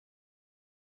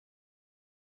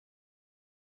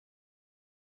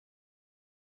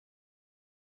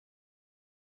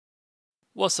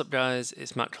What's up guys,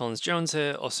 it's Matt Collins-Jones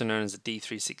here, also known as the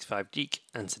D365 Geek,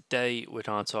 and today we're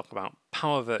going to talk about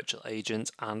Power Virtual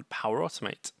Agent and Power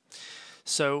Automate.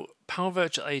 So Power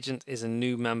Virtual Agent is a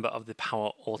new member of the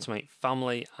Power Automate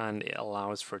family, and it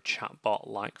allows for a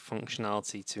chatbot-like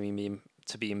functionality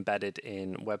to be embedded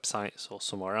in websites or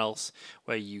somewhere else,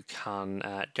 where you can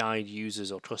guide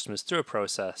users or customers through a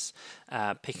process,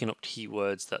 picking up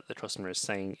keywords that the customer is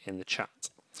saying in the chat.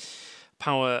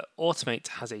 Power Automate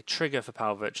has a trigger for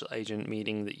Power Virtual Agent,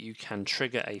 meaning that you can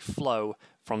trigger a flow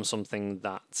from something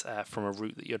that from a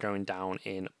route that you're going down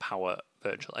in Power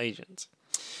Virtual Agent.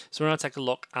 So we're going to take a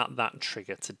look at that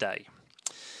trigger today.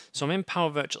 So I'm in Power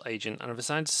Virtual Agent, and I've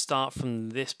decided to start from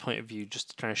this point of view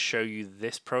just to kind of show you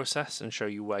this process and show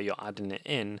you where you're adding it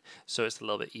in, so it's a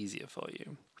little bit easier for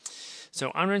you. So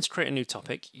I'm going to create a new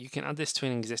topic. You can add this to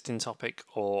an existing topic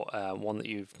or one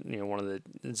that one of the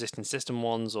existing system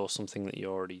ones or something that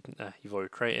you've already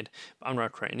created. But I'm going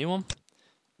to create a new one.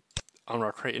 I'm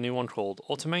going to create a new one called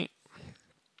Automate.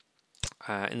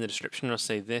 In the description, I'll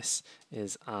say this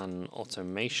is an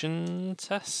automation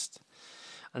test.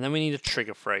 And then we need a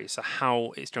trigger phrase, so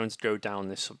how it's going to go down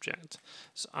this subject.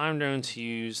 So I'm going to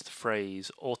use the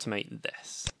phrase automate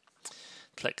this.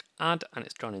 Click add and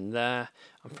it's gone in there,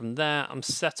 and from there I'm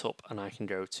set up and I can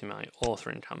go to my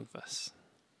authoring canvas.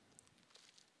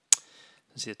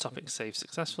 See the topic saved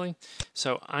successfully.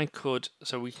 So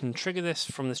we can trigger this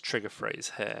from this trigger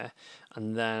phrase here,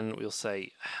 and then we'll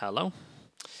say hello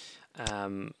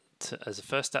as a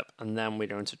first step, and then we're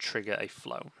going to trigger a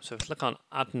flow. So click on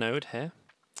add node here.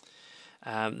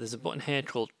 There's a button here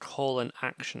called call an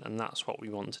action, and that's what we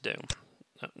want to do.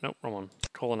 No, wrong one.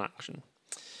 Call an action.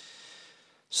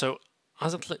 So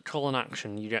as I click call an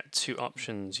action, you get two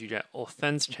options. You get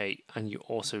authenticate, and you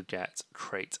also get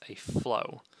create a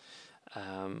flow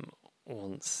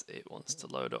once it wants to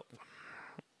load up.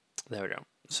 There we go.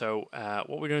 So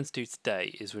what we're going to do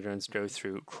today is we're going to go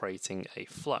through creating a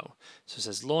flow. So it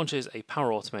says launches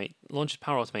Power Automate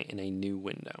in a new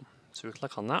window. So we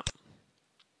click on that.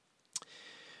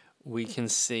 We can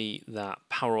see that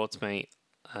Power Automate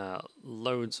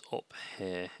loads up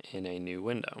here in a new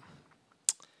window.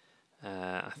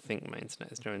 I think my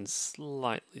internet is going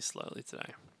slightly slowly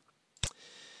today.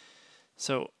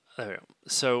 So there we go.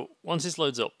 So once this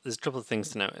loads up, there's a couple of things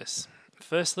to notice.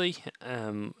 Firstly,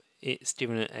 it's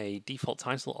given it a default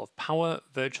title of Power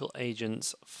Virtual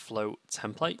Agents Flow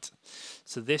Template.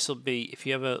 So this will be, if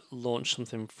you ever launch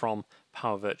something from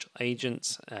Power Virtual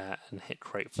Agents and hit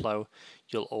Create Flow,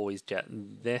 you'll always get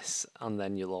this, and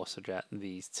then you'll also get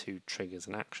these two triggers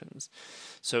and actions.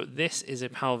 So this is a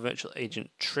Power Virtual Agent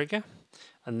trigger,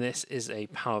 and this is a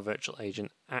Power Virtual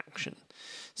Agent action.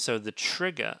 So the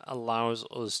trigger allows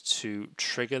us to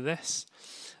trigger this.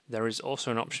 There is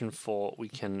also an option for we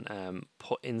can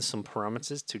put in some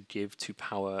parameters to give to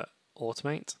Power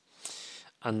Automate,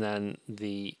 and then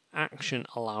the action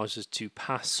allows us to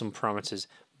pass some parameters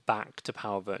back to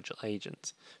Power Virtual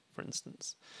Agent, for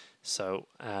instance. So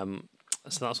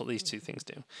that's what these two things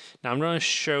do. Now I'm going to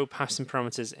show passing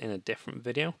parameters in a different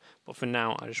video, but for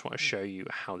now I just want to show you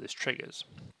how this triggers.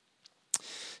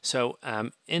 So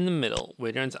in the middle,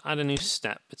 we're going to add a new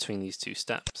step between these two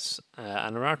steps,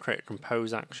 and we're going to create a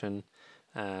compose action,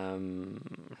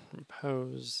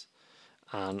 compose,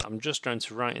 and I'm just going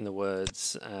to write in the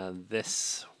words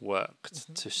this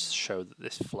worked to show that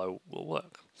this flow will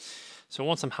work. So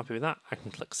once I'm happy with that, I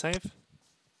can click save.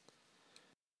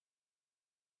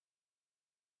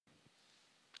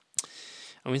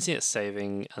 And we see it's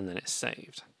saving, and then it's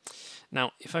saved.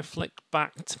 Now, if I flick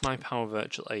back to my Power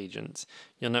Virtual Agent,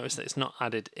 you'll notice that it's not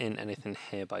added in anything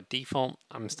here by default.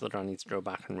 I'm still going to need to go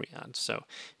back and re-add. So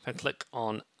if I click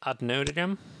on Add Node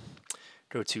again,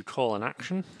 go to Call an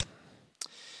Action.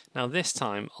 Now this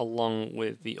time, along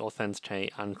with the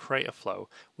Authenticate and Create a Flow,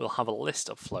 we'll have a list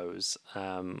of flows,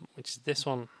 which is this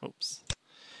one. Oops.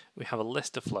 We have a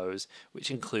list of flows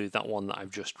which include that one that I've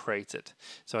just created.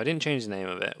 So I didn't change the name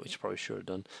of it, which I probably should have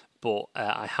done, but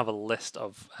I have a list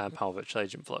of Power Virtual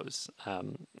Agent flows,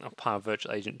 of Power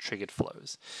Virtual Agent triggered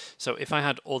flows. So if I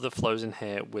had other flows in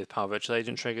here with Power Virtual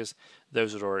Agent triggers,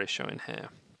 those would already show in here.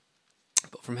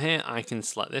 But from here, I can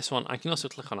select this one. I can also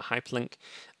click on a hyperlink,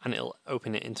 and it'll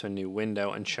open it into a new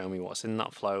window and show me what's in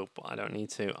that flow, but I don't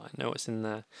need to. I know what's in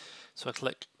there. So I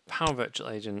click Power Virtual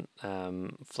Agent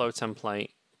flow template,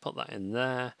 put that in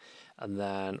there, and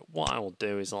then what I will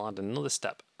do is I'll add another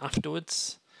step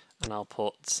afterwards, and I'll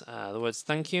put the words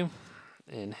thank you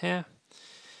in here,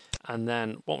 and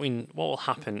then what will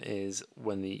happen is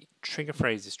when the trigger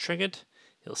phrase is triggered,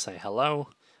 it'll say hello,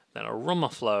 then I'll run my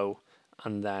flow,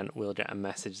 and then we'll get a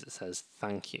message that says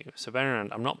thank you. So bear in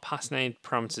mind, I'm not passing any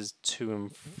parameters to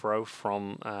and fro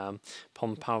from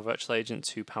Power Virtual Agent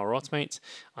to Power Automate.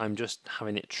 I'm just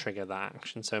having it trigger that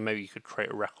action. So maybe you could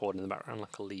create a record in the background,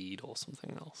 like a lead or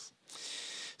something else.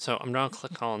 So I'm now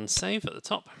click on Save at the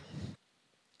top.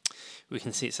 We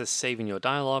can see it says saving your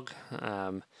dialogue.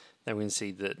 Then we can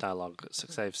see the dialogue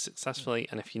saved successfully.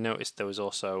 And if you notice, there was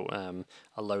also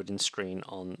a loading screen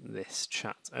on this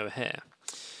chat over here.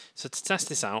 So to test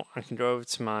this out, I can go over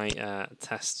to my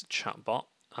test chatbot,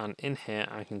 and in here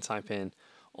I can type in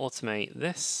automate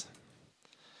this,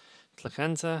 click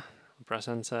enter, press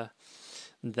enter.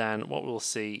 Then what we'll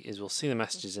see is we'll see the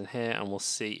messages in here, and we'll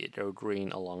see it go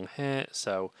green along here.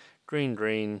 So green,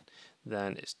 green,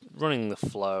 then it's running the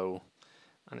flow,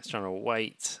 and it's trying to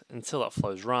wait until that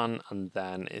flow's run, and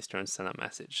then it's going to send that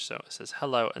message. So it says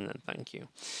hello and then thank you.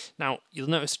 Now you'll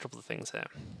notice a couple of things here.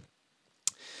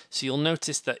 So you'll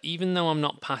notice that even though I'm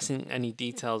not passing any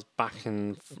details back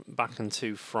and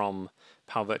to from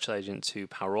Power Virtual Agent to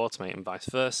Power Automate and vice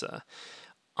versa,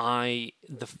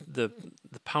 the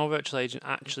Power Virtual Agent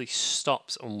actually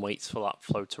stops and waits for that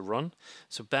flow to run.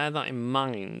 So bear that in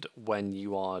mind when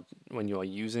you are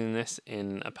using this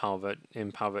in Power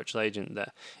Virtual Agent,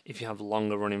 that if you have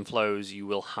longer running flows, you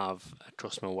will have a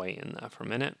customer wait in there for a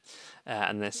minute.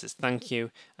 And this is thank you.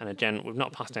 And again, we've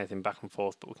not passed anything back and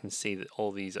forth, but we can see that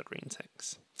all these are green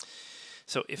ticks.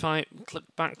 So if I click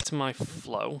back to my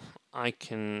flow, I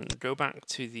can go back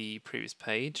to the previous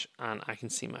page and I can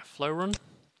see my flow run.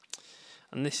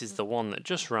 And this is the one that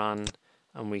just ran,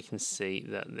 and we can see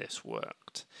that this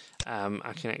worked.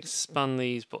 I can expand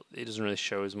these, but it doesn't really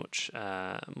show as much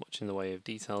in the way of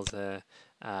details there.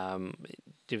 It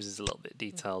gives us a little bit of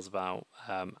details about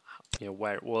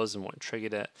where it was and what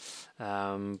triggered it.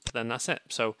 But then that's it.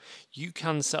 So you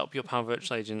can set up your Power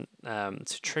Virtual Agent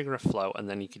to trigger a flow, and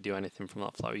then you could do anything from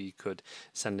that flow. You could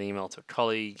send an email to a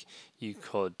colleague. You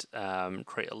could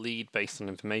create a lead based on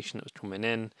information that was coming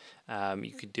in.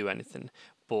 You could do anything.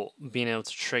 But being able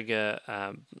to trigger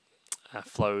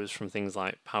flows from things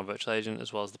like Power Virtual Agent,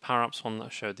 as well as the Power Apps one that I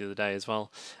showed the other day as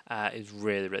well, is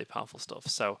really, really powerful stuff.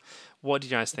 So what do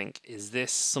you guys think? Is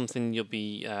this something you'll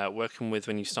be working with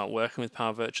when you start working with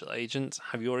Power Virtual Agent?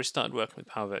 Have you already started working with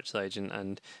Power Virtual Agent,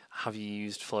 and have you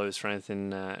used flows for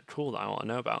anything cool that I want to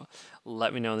know about?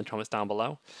 Let me know in the comments down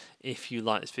below. If you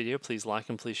like this video, please like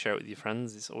and please share it with your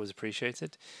friends. It's always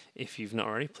appreciated. If you've not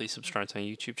already, please subscribe to our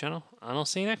YouTube channel, and I'll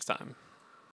see you next time.